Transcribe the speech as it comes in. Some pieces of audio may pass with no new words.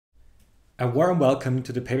A warm welcome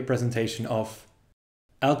to the paper presentation of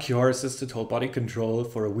LQR-Assisted Whole-Body Control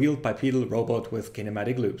for a Wheeled Bipedal Robot with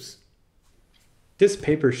Kinematic Loops. This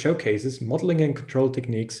paper showcases modeling and control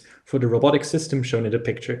techniques for the robotic system shown in the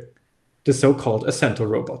picture, the so-called Ascento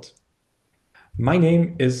robot. My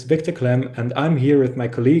name is Victor Clem and I'm here with my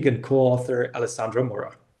colleague and co-author Alessandro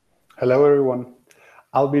Mora. Hello everyone.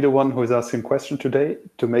 I'll be the one who is asking questions today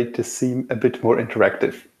to make this seem a bit more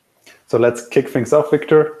interactive. So let's kick things off,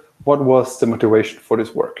 Victor. What was the motivation for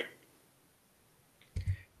this work?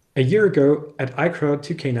 A year ago at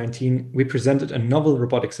ICRA'20 we presented a novel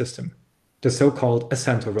robotic system, the so-called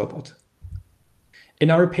Ascento robot.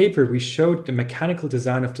 In our paper, we showed the mechanical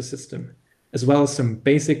design of the system, as well as some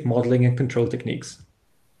basic modeling and control techniques.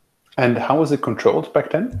 And how was it controlled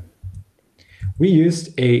back then? We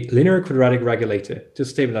used a linear-quadratic regulator to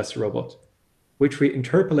stabilize the robot, which we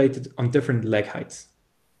interpolated on different leg heights.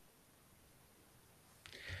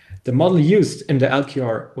 The model used in the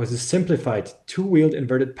LQR was a simplified two-wheeled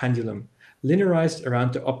inverted pendulum linearized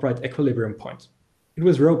around the upright equilibrium point. It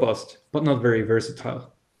was robust, but not very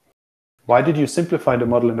versatile. Why did you simplify the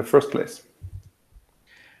model in the first place?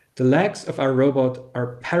 The legs of our robot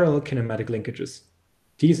are parallel kinematic linkages.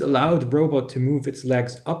 These allow the robot to move its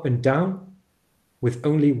legs up and down with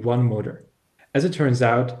only one motor. As it turns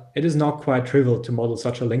out, it is not quite trivial to model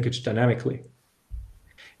such a linkage dynamically.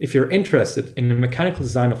 If you're interested in the mechanical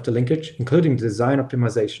design of the linkage, including the design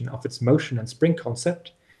optimization of its motion and spring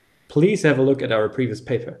concept, please have a look at our previous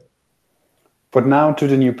paper. But now to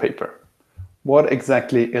the new paper. What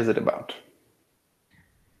exactly is it about?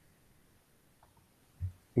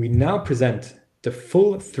 We now present the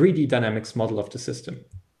full 3D dynamics model of the system,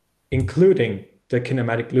 including the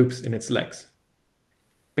kinematic loops in its legs.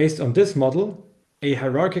 Based on this model, a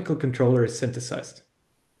hierarchical controller is synthesized.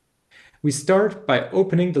 We start by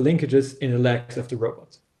opening the linkages in the legs of the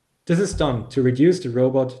robot. This is done to reduce the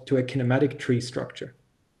robot to a kinematic tree structure.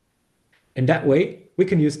 In that way, we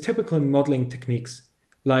can use typical modeling techniques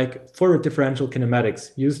like forward differential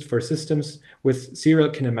kinematics used for systems with serial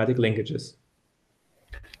kinematic linkages.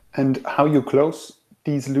 And how you close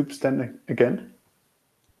these loops then again?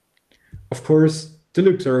 Of course, the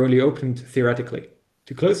loops are only opened theoretically.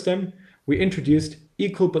 To close them, we introduced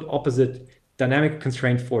equal but opposite dynamic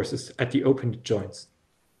constraint forces at the opened joints.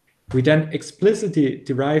 We then explicitly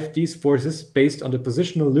derive these forces based on the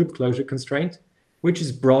positional loop closure constraint, which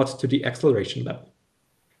is brought to the acceleration level.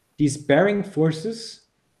 These bearing forces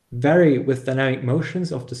vary with dynamic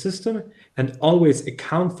motions of the system and always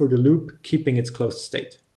account for the loop keeping its closed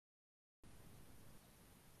state.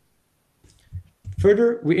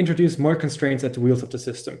 Further, we introduce more constraints at the wheels of the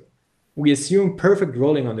system. We assume perfect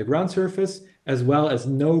rolling on the ground surface, as well as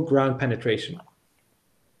no ground penetration.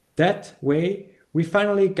 That way, we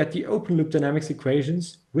finally get the open loop dynamics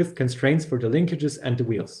equations with constraints for the linkages and the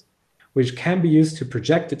wheels, which can be used to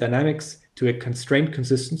project the dynamics to a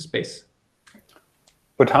constraint-consistent space.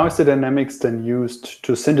 But how is the dynamics then used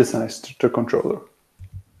to synthesize the controller?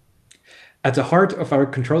 At the heart of our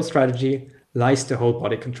control strategy lies the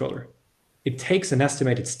whole-body controller. It takes an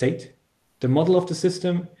estimated state, the model of the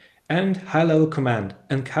system, and high-level command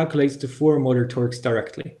and calculates the four motor torques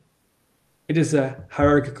directly. It is a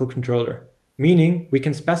hierarchical controller, meaning we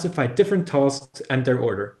can specify different tasks and their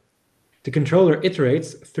order. The controller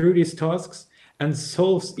iterates through these tasks and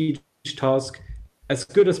solves each task as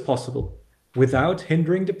good as possible without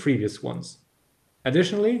hindering the previous ones.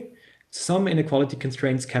 Additionally, some inequality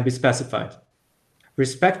constraints can be specified,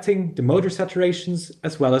 respecting the motor saturations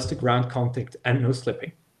as well as the ground contact and no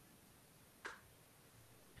slipping.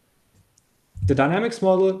 The dynamics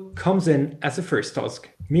model comes in as a first task,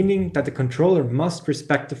 meaning that the controller must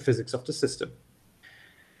respect the physics of the system.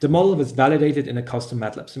 The model was validated in a custom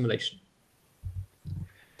MATLAB simulation.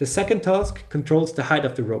 The second task controls the height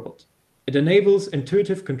of the robot. It enables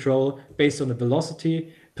intuitive control based on the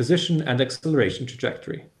velocity, position, and acceleration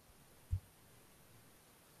trajectory.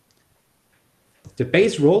 The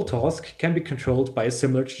base roll task can be controlled by a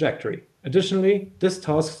similar trajectory. Additionally, this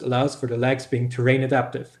task allows for the legs being terrain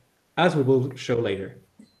adaptive, as we will show later.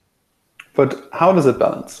 But how does it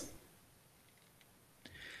balance?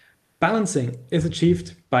 Balancing is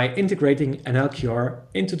achieved by integrating an LQR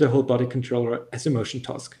into the whole body controller as a motion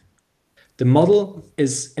task. The model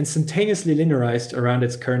is instantaneously linearized around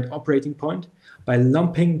its current operating point by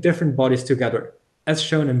lumping different bodies together, as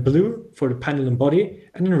shown in blue for the pendulum body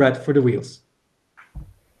and in red for the wheels.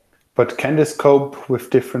 But can this cope with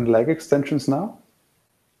different leg extensions now?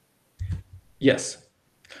 Yes.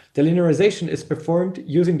 The linearization is performed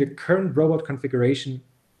using the current robot configuration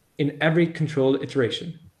in every control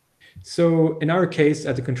iteration. So in our case,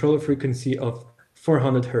 at a controller frequency of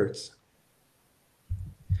 400 Hz.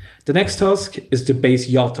 The next task is the base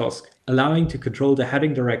yaw task, allowing to control the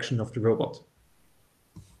heading direction of the robot.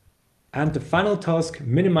 And the final task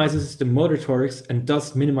minimizes the motor torques and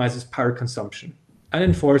thus minimizes power consumption and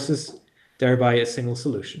enforces thereby a single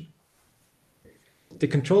solution. The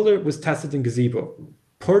controller was tested in Gazebo,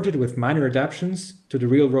 ported with minor adaptations to the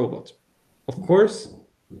real robot. Of course,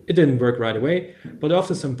 it didn't work right away, but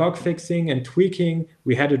after some bug fixing and tweaking,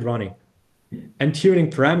 we had it running. And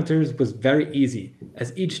tuning parameters was very easy,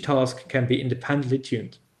 as each task can be independently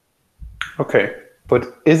tuned. Okay,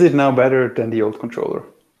 but is it now better than the old controller?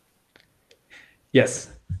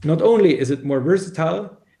 Yes, not only is it more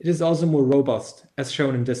versatile, it is also more robust, as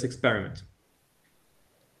shown in this experiment.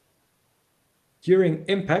 During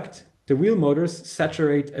impact, the wheel motors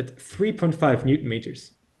saturate at 3.5 Newton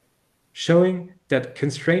meters, showing that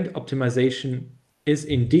constraint optimization is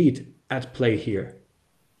indeed at play here.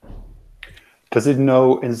 Does it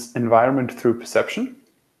know its environment through perception?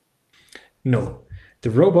 No, the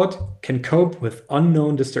robot can cope with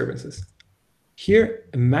unknown disturbances. Here,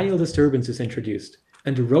 a manual disturbance is introduced,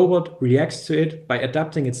 and the robot reacts to it by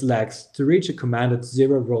adapting its legs to reach a commanded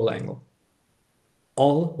zero roll angle,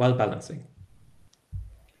 all while balancing.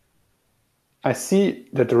 I see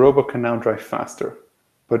that the robot can now drive faster,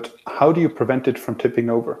 but how do you prevent it from tipping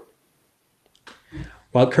over?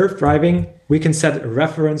 While curved driving, we can set a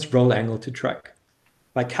reference roll angle to track.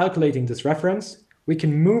 By calculating this reference, we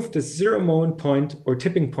can move the zero moment point or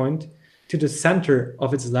tipping point to the center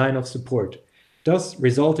of its line of support, thus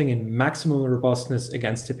resulting in maximum robustness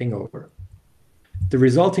against tipping over. The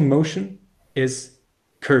resulting motion is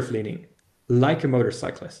curve leaning, like a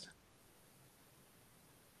motorcyclist.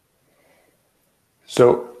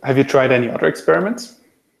 So, have you tried any other experiments?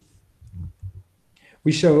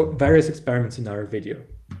 We show various experiments in our video.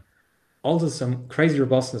 Also some crazy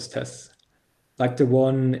robustness tests, like the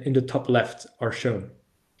one in the top left, are shown.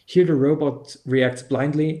 Here the robot reacts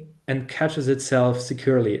blindly and catches itself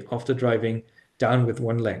securely after driving down with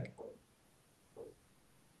one leg.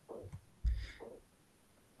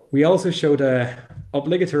 We also show the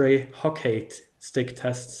obligatory hockey stick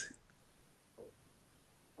tests.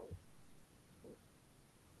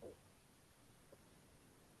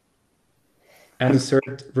 And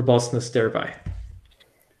assert robustness thereby.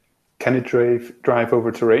 Can it drive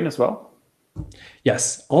over terrain as well?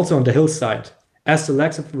 Yes, also on the hillside, as the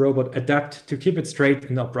legs of the robot adapt to keep it straight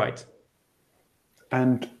and upright.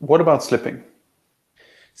 And what about slipping?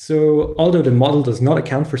 So, although the model does not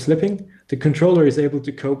account for slipping, the controller is able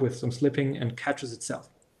to cope with some slipping and catches itself.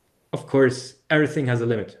 Of course, everything has a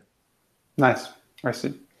limit. Nice, I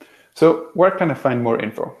see. So, where can I find more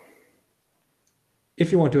info?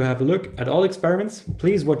 If you want to have a look at all experiments,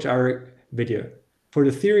 please watch our video. For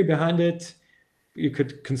the theory behind it, you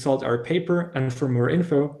could consult our paper, and for more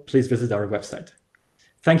info, please visit our website.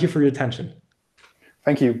 Thank you for your attention.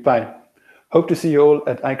 Thank you, bye. Hope to see you all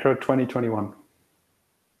at ICRA 2021.